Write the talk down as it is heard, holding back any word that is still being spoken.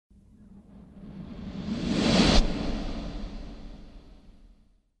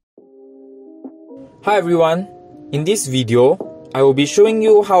Hi everyone, in this video, I will be showing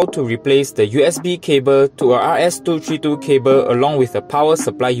you how to replace the USB cable to a RS232 cable along with a power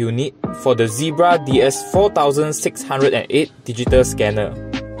supply unit for the Zebra DS4608 digital scanner.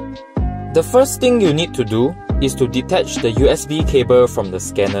 The first thing you need to do is to detach the USB cable from the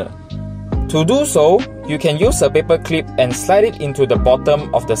scanner. To do so, you can use a paper clip and slide it into the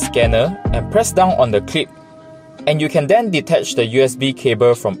bottom of the scanner and press down on the clip, and you can then detach the USB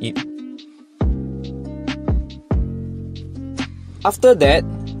cable from it. After that,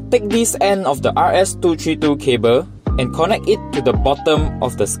 take this end of the RS232 cable and connect it to the bottom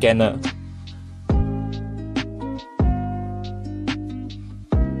of the scanner.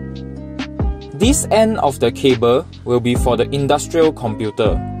 This end of the cable will be for the industrial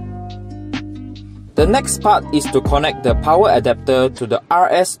computer. The next part is to connect the power adapter to the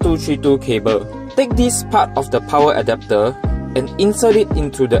RS232 cable. Take this part of the power adapter and insert it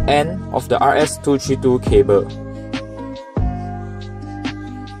into the end of the RS232 cable.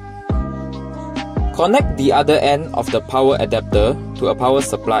 Connect the other end of the power adapter to a power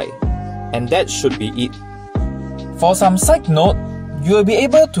supply, and that should be it. For some side note, you will be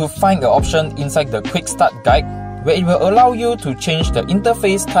able to find an option inside the Quick Start Guide where it will allow you to change the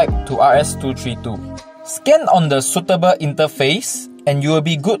interface type to RS232. Scan on the suitable interface and you will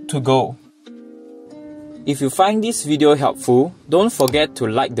be good to go. If you find this video helpful, don't forget to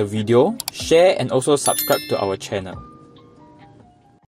like the video, share and also subscribe to our channel.